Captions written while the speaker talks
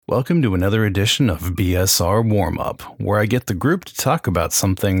Welcome to another edition of BSR Warm-Up, where I get the group to talk about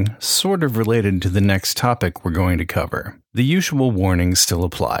something sort of related to the next topic we're going to cover. The usual warnings still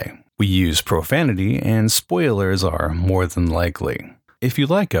apply. We use profanity, and spoilers are more than likely. If you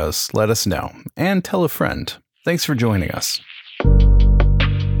like us, let us know, and tell a friend. Thanks for joining us.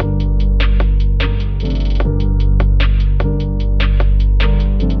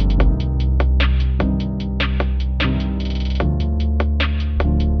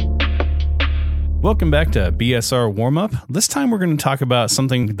 Welcome back to BSR Warm-Up. This time we're going to talk about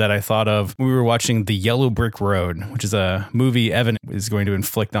something that I thought of when we were watching The Yellow Brick Road, which is a movie Evan is going to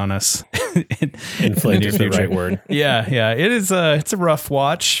inflict on us. Inflict is the right word. Yeah. It is it's a rough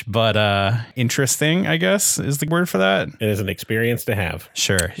watch, but interesting, I guess, is the word for that. It is an experience to have.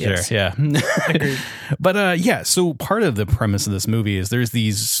 Sure, yeah. Agreed. But so part of the premise of this movie is there's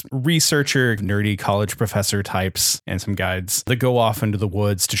these researcher, nerdy college professor types and some guides that go off into the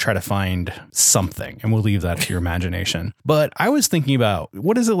woods to try to find something, and we'll leave that to your imagination. But I was thinking about,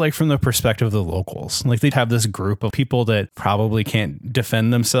 what is it like from the perspective of the locals? Like, they'd have this group of people that probably can't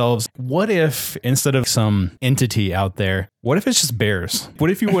defend themselves. What if, instead of some entity out there, what if it's just bears? What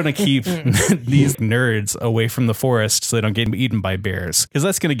if you want to keep these nerds away from the forest so they don't get eaten by bears? Because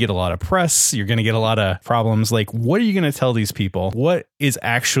that's going to get a lot of press. You're going to get a lot of problems. Like, what are you going to tell these people? What is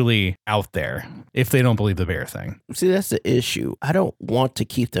actually out there if they don't believe the bear thing? See, that's the issue. I don't want to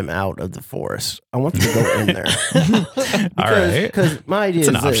keep them out of the forest. I want them to go in there. All right. Because my idea It's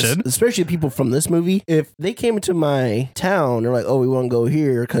is an this, option. especially people from this movie, if they came into my town, they're like, oh, we want to go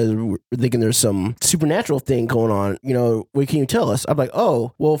here because we're thinking there's some supernatural thing going on. You know, what can you tell us? I'm like,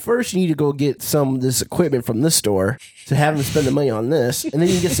 oh, well, first you need to go get some of this equipment from this store to have them spend the money on this. And then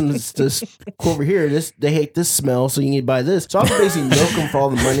you get some this over here. They hate this smell, so you need to buy this. So I'll basically milk them for all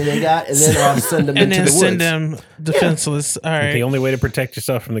the money they got, and then I'll send them into the woods. And then send them defenseless. All right. The only way to protect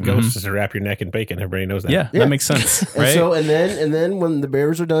yourself from the ghosts is to wrap your neck in bacon. Everybody knows that. Yeah, that makes sense, right? And then when the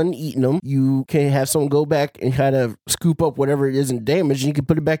bears are done eating them, you can have someone go back and kind of scoop up whatever it isn't damaged, and you can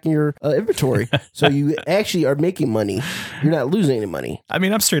put it back in your inventory. So you actually are making money. You're not losing any money. I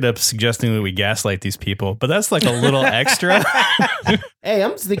mean, I'm straight up suggesting that we gaslight these people, but that's like a little extra. Hey,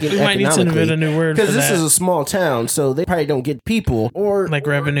 I'm thinking We might need to invent a new word for because this that. is a small town, so they probably don't get people or Like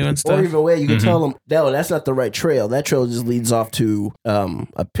revenue and stuff. Or even way you can tell them, no, that's not the right trail. That trail just leads off to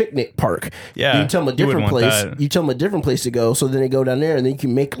a picnic park. Yeah, you tell them a you wouldn't different want place. that. You tell them a different place to go, so then they go down there, and then you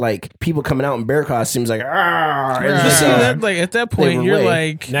can make like people coming out in bear costumes, like But see, that, like, at that point, you're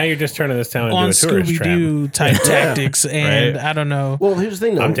like Now you're just turning this town on into a tourist trap. Scooby-Doo type tactics, and Right. I don't know. Well, here's the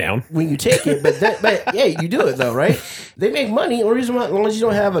thing, though. I'm down. When you take it, but yeah, you do it though, right? They make money. Only reason why, as long as you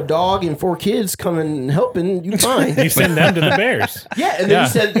don't have a dog and 4 kids coming and helping, you fine. You send them to the bears. Yeah, and then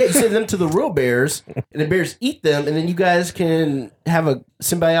you send them to the real bears, and the bears eat them, and then you guys can have a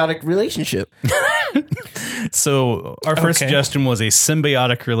symbiotic relationship. So our first suggestion was a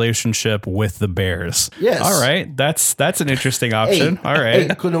symbiotic relationship with the bears. Yes. All right. That's an interesting option. All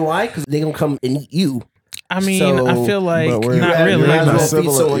right. Hey, you know why? Because they're gonna come and eat you. I mean, So- I feel like But we're- not you really. might as well but-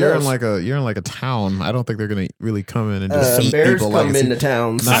 feed someone You're in else. like a town. I don't think they're gonna really come in and just eat Bears people. come like into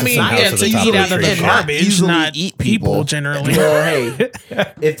towns. Not I mean, some yeah, house to at the top eat of out the of tree. the Not garbage, easily not eat people generally. Well, hey,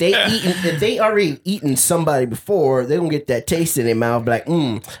 if they already eaten somebody before, they're gonna get that taste in their mouth. Like,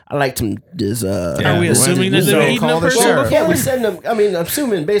 I like some this. Are we assuming that So they're eating call a the person? sheriff. Yeah, we send them. I mean, I'm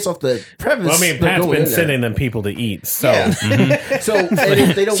assuming based off the premise. Well, I mean, they're Pat's going been in there. sending them people to eat. So Yeah. So and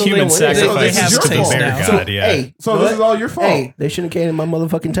if they don't Human kill anyone, sacrifice have to the taste bear now. god. Yeah. Hey, So you know this is what? all your fault. Hey, they shouldn't have came in my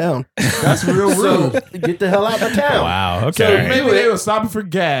motherfucking town. That's real So rude. get the hell out of my town. Wow. So Okay. maybe they were stopping for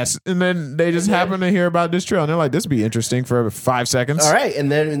gas, and then they just happen to hear about this trail, and they're like, "This would be interesting for 5 seconds." All right,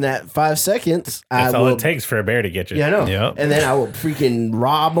 and then in that 5 seconds, that's I all will. it takes for a bear to get you. Yeah, I know. Yep. And then I will freaking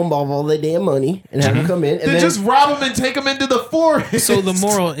rob them of all their damn money and have them come in. And Then then just rob them and take them into the forest. So the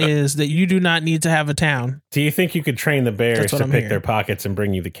moral is that you do not need to have a town. Do you think you could train the bears That's what to I'm pick hearing. their pockets and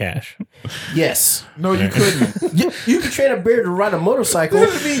bring you the cash? yes, no, you couldn't. you can train a bear to ride a motorcycle.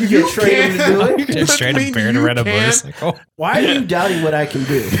 Doesn't mean You you can train him to do it. Just straight mean a bear to you ride a can't. motorcycle. Why are you doubting what I can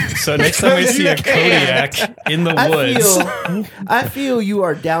do? So next time I see a Kodiak in the woods, I feel you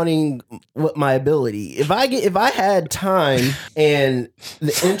are doubting what my ability. If I had time and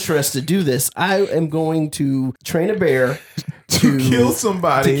the interest to do this, I am going to train a bear to kill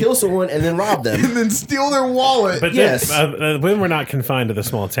somebody, to kill someone, and then rob them, and then steal their wallet. But yes, when we're not confined to the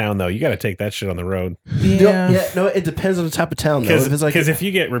small town, though, you got to take that shit on the road. No, it depends on the type of town. Though, because if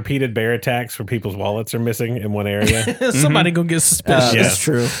you get repeated bear attacks where people's wallets are missing in one area, somebody gonna get suspicious. That's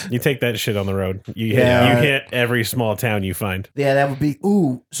true. You take that shit on the road. You hit every small town you find. Yeah, that would be.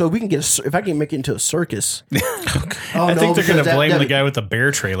 Ooh, so we can get if I can make it into a circus. I think they're going to blame the guy with the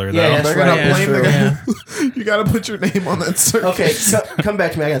bear trailer, though. Yeah, they're going to blame the guy. You got to put your name on that circus. Okay, so come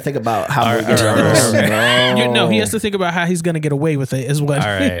back to me. I got to think about how we get He has to think about how he's going to get away with it as well. All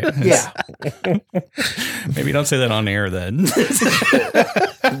right. Yeah. Maybe don't say that on air then.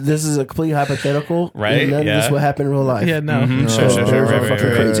 This is a complete hypothetical. Right? None of this will happen in real life. Yeah, no. Sure. Fucking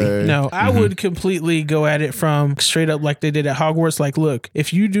crazy. No, I would completely go at it from straight up like they did at Hogwarts. Like, look,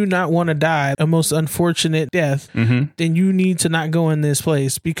 if you do not want to die a most unfortunate death, then you need to not go in this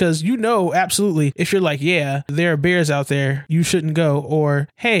place, because absolutely, if you're like, yeah, there are bears out there, you shouldn't go, or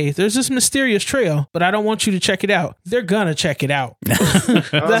hey, there's this mysterious trail, but I don't want you to check it out. They're gonna check it out.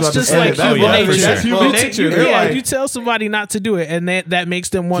 That's just like human nature. You tell somebody not to do it, and that makes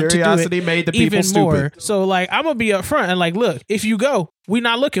them want to do it. Curiosity made the people even stupid. more. So like, I'm gonna be upfront and like, look, if you go, we're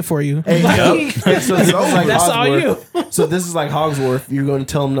not looking for you. Hey, so this is like That's all you. So this is like Hogsworth. You're going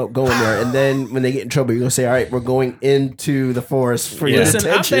to tell them no, go in there, and then when they get in trouble, you're going to say, "All right, we're going into the forest for your Listen, I'm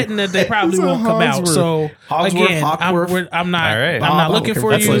attention." betting that they probably won't come out. So again, I'm not looking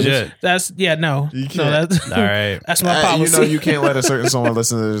for That's you. legit. That's no. You can't. No, that's All right. that's my policy. You know you can't let a certain someone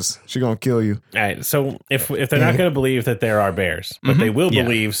listen to this. She's going to kill you. All right, so if they're not going to believe that there are bears, but they will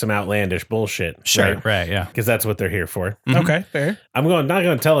believe some outlandish bullshit, Right, yeah. because that's what they're here for. Okay, fair. I'm not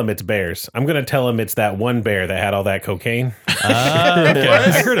going to tell them it's bears. I'm going to tell them it's that one bear that had all that cocaine. Okay.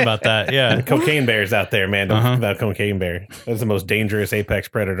 I heard about that, yeah. Cocaine bears out there, man. Don't think about cocaine bear. That's the most dangerous apex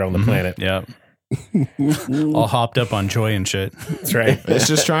predator on the planet. Yeah. All hopped up on joy and shit. That's right. It's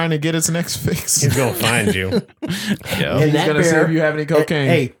just trying to get its next fix. He's going to find you. Yeah. And He's that going to see bear- if you have any cocaine.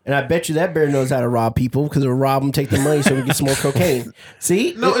 Hey, and I bet you that bear knows how to rob people, because it'll rob them, take the money, so we get some more cocaine.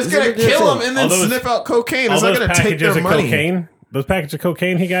 See? No, it's going to kill them and then sniff out cocaine. It's not going to take their money. Cocaine, those packages of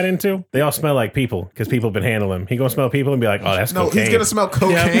cocaine he got into, they all smell like people, because people have been handling him. He going to smell people and be like, oh, that's cocaine. He's going to smell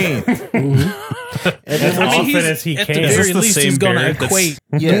cocaine. As often as he at can. the Is this very the least, same he's going bear to that's- equate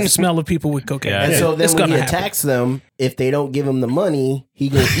the smell of people with cocaine. Yeah. And so then It's when he gonna happen. attacks them, if they don't give him the money, he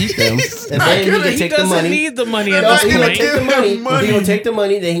gonna eat them, and then he can He take the doesn't money. need the money at They're this not He gonna gonna point. take the give money. him money. He gonna take the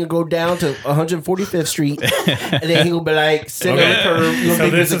money. Then he can go down to 145th Street, and then he will be like sitting on the curb. He'll So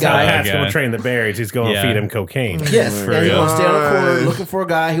think this there's a is how guy. Pat's guy. going to train the bears. He's going to Yeah. feed him cocaine. Yes, and he's gonna stay on the corner God. looking for a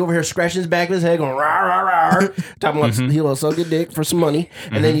guy. He over here scratching his back of his head, going rah rah rah, talking about he'll suck a dick for some money,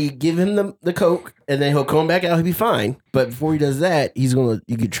 and then you give him the coke, and then he'll come back out. He'll be fine. But before he does that,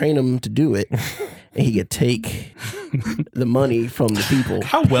 you could train him to do it, and he could take the money from the people.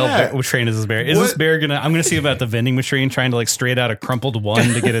 How well trained is this bear? Is this bear gonna? I'm gonna see him at the vending machine trying to like straight out a crumpled one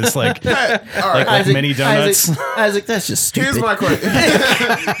to get his like like mini donuts. Isaac, that's just stupid. Here's my question.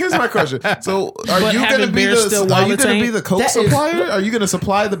 Here's my question. So, are But you going to having be bears still the? Are you wallets going to be ain't- the coke That is- supplier? Are you going to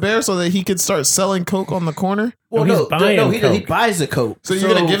supply the bear so that he could start selling coke on the corner? Well, No, no, he's buying no, he Coke. buys the coke. So you're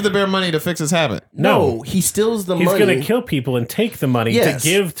going to give the bear money to fix his habit? No, he steals the He's money. going to kill people and take the money Yes. to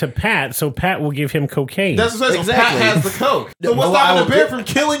give to Pat, so Pat will give him cocaine. That's what I'm saying. So Exactly. Pat has the coke. So what's Well, I stopping the will bear get- from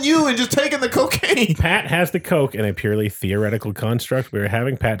killing you and just taking the cocaine? Pat has the coke in a purely theoretical construct we're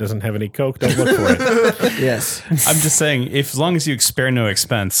having. Pat doesn't have any coke. Don't look for it. Yes. I'm just saying, if as long as you spare no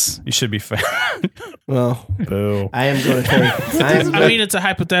expense, you should be fine. Well, Boo. I am going to take. I mean, it's a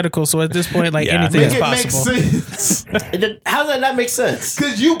hypothetical, so at this point, like Yeah. anything Make is it make possible. sense. How does that not make sense?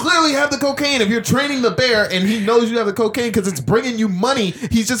 Because you clearly have the cocaine. If you're training the bear and he knows you have the cocaine because it's bringing you money,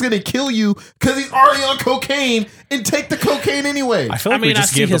 he's just going to kill you because he's already on cocaine and take the cocaine anyway. I feel like I mean, we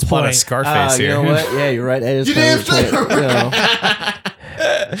just I see gave the his plot of point. Scarface You here. know what? Yeah, you're right. That is You kind of damn the point. straight. You know.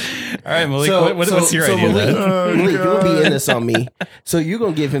 All right, Malik, what's your idea Malik, then? Malik, you'll be in this on me. So you're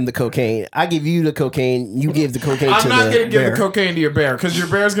gonna give him the cocaine. I give you the cocaine. You give the cocaine I'm to not the going to give bear. the cocaine to your bear because your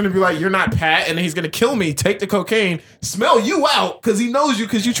bear's going to be like, you're not Pat, and he's going to kill me, take the cocaine, smell you out because he knows you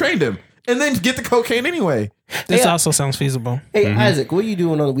because you trained him, and then get the cocaine anyway. This Hey, also sounds feasible. Hey, Isaac, what are you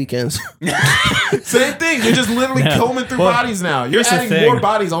doing on the weekends? Same thing. You're just literally combing through bodies now. You're here's the adding thing. more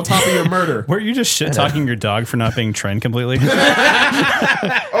bodies on top of your murder. Were you just shit talking your dog for not being trained completely?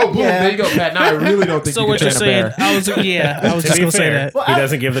 Oh, boom. Yeah. There you go, Pat. Now I really don't think So you what can you're train a saying? bear. I was To just be gonna say fair, that. he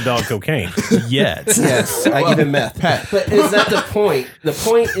doesn't give the dog cocaine. Yet. Yes, I give him meth. But is that the point? The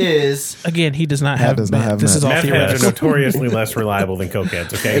point is Again, he does not have. does not meth. have This meth. is all Meth heads are theoretical. notoriously less reliable than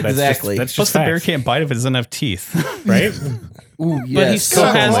cokeheads, okay? Exactly. That's Plus, just the bear facts, can't bite if it doesn't have teeth. right? Ooh, But he yes. still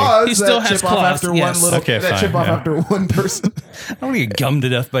Cut has claws he still that has chip off claws. after Yes. one little. Okay, that fine, chip off yeah. after one person. I don't want to get gummed to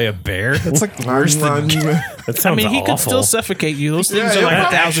death by a bear. That's like worse than. That I sounds mean, he awful. could still suffocate you. Those things Yeah, are like he'll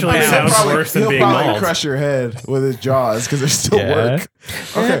 1,000 probably- pounds. sounds worse than he'll being probably mauled. crush your head with his jaws because they still Yeah. work.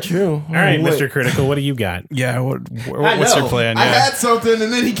 Yeah, Okay. true. All right, Wait. Mr. Critical, what do you got? Yeah, I what's your know. plan? I Yeah. had something,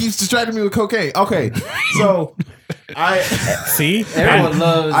 and then he keeps distracting me with cocaine. Okay, so I See? Everyone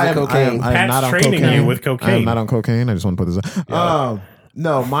loves the cocaine. Pat's not on training cocaine. you with cocaine. I am not on cocaine. I just want to put this on.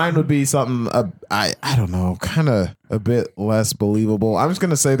 No, mine would be something. I don't know, kind of a bit less believable. I'm just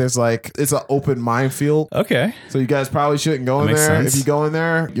gonna say there's like it's an open minefield, Okay. so you guys probably shouldn't go in Makes there. sense. If you go in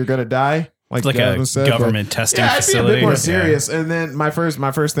there, you're gonna die. It's like a Jasmine said, but- government testing Yeah, I'd be a facility. bit more Yeah. serious. And then my first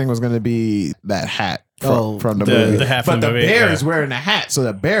thing was going to be that hat from the the- movie. the hat but from the the movie, bear yeah. is wearing a hat, so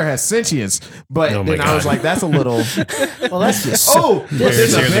the bear has sentience. But Oh my then I was God. like, that's a little. Well, that's just Oh, Bears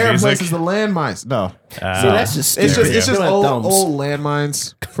this hear the the bear music. places the landmines. No, see, that's just it's stupid. just They don't have old thumbs.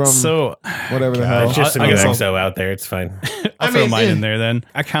 landmines from So whatever the hell. It's just some I guess UXO out there. It's fine. I'll throw mean, mine yeah. in there then.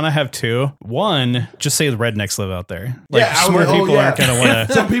 I kind of have two. One, just say the rednecks live out there. Like Yeah, I smart would- oh, people yeah. aren't gonna want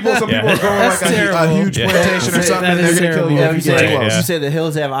to. Some people are going like That's a terrible. huge Yeah. plantation or That something, and is they're going to kill terrible. you Yeah, if you you say, get Right, close. yeah. you say the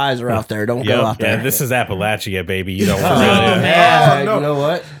hills have eyes are out there. Don't Yep. go out Yeah, there. this is Appalachia, baby. You don't want Oh, to Yeah. man. Oh, no. You know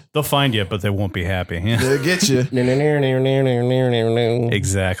what? They'll find you, but they won't be happy. They'll get you.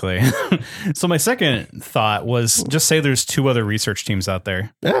 Exactly. So my second thought was just say there's two other research teams out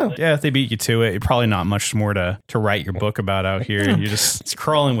there. Oh. Yeah, if they beat you to it, probably not much more to write your book about out here. You're just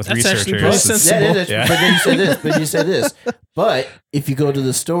crawling with That's actually researchers. pretty It's- sensible. Yeah, it is. Yeah. But then you say this. But you say this. But if you go to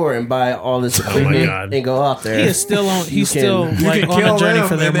the store and buy all this equipment God. and go out there, He is still on. You He's can- still You like can on kill a journey them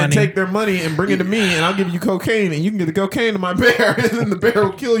for their and then money. take their money and bring it to me, and I'll give you cocaine, and you can get the cocaine to my bear, and then the bear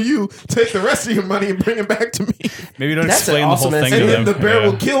will kill you, take the rest of your money, and bring it back to me, Maybe don't That's explain an the whole awesome thing and to then them. the bear Yeah.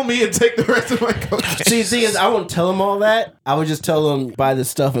 will kill me and take the rest of my cocaine. See, the thing is, I won't tell them all that. I would just tell them buy this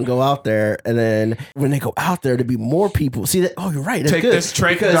stuff and go out there. And then when they go out there, to be more people. See that? Oh, you're right. That's Take good. this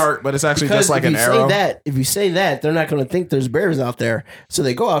Triton dart, but it's actually because just like if an you arrow. Say that, if you say that, they're not going to think there's bears out there. So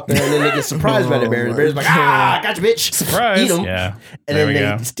they go out there and then they get surprised by the bear. The bear's like, gotcha, bitch. Surprise. Eat them. Yeah. And There then we they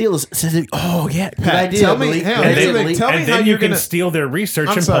go. steal. Says, oh yeah, good Pat, idea. tell me- Malik. hang on, Good here's idea, the thing. Malik. Tell me and how then you're you can gonna- steal their research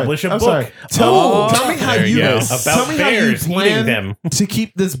I'm and sorry. publish a I'm book. sorry. Tell me how There you you go. About tell me how you bears plan eating them. to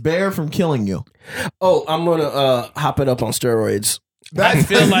keep this bear from killing you. Oh, I'm gonna hop it up on steroids. I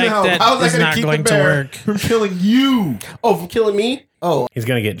feel like that how's is gonna not keep going the to bear work. from killing you. Oh, from killing me? Oh, He's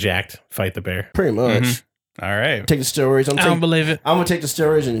going to get jacked. Fight the bear. pretty much. All right. Take the steroids. I don't believe it. I'm gonna take the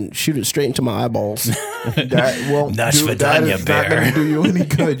steroids and shoot it straight into my eyeballs. That won't That's do, for that Danya, is not going bear. to do you any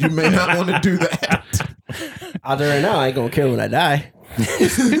good. You may not want to do that. Out there right now, I ain't gonna care when I die.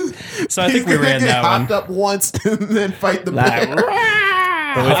 So I think we He's gonna ran get that one. hopped up once and then fight the Like, bear.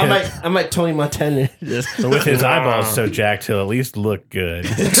 But with, I might Tony Montana. Just, but with his eyeballs so jacked, he'll at least look good.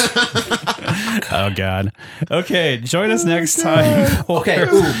 Oh God. Okay, join us next time. okay,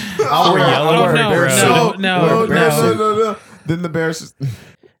 ooh, I'll wear, Yellow I'll wear a Brick bear Road. suit. No, Wear a bear suit. no. Then the bear's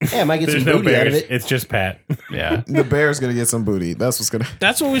Yeah, I might get There's some no booty out of bears. it. It's just Pat. Yeah. the bear's gonna get some booty. That's what's gonna.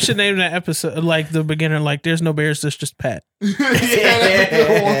 That's what we should name that episode. Like the beginner. Like there's no bears. There's just Pat. Yeah, that's a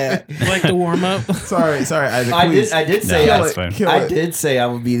good one. Like the warm up. Sorry, Isaac. I please. did No, say that's fine. Kill I it. did say I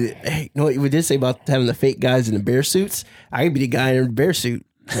would be. Hey, you know what we did say about having the fake guys in the bear suits? I could be the guy in the bear suit.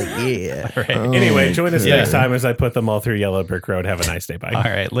 Like, yeah. All right. Anyway, join us Yeah. next time as I put them all through Yellow Brick Road. Have a nice day. Bye. All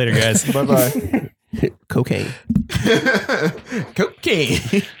right. Later, guys. Bye bye. Cocaine.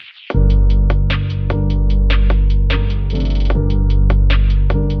 Cocaine.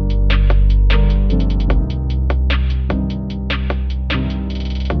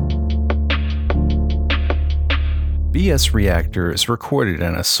 BS Reactor is recorded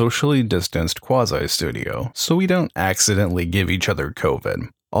in a socially distanced quasi-studio, so we don't accidentally give each other COVID.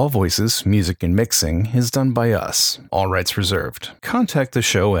 All voices, music, and mixing is done by us. All rights reserved. Contact the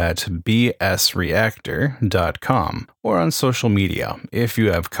show at bsreactor.com or on social media if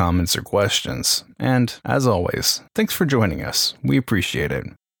you have comments or questions. And, as always, thanks for joining us. We appreciate it.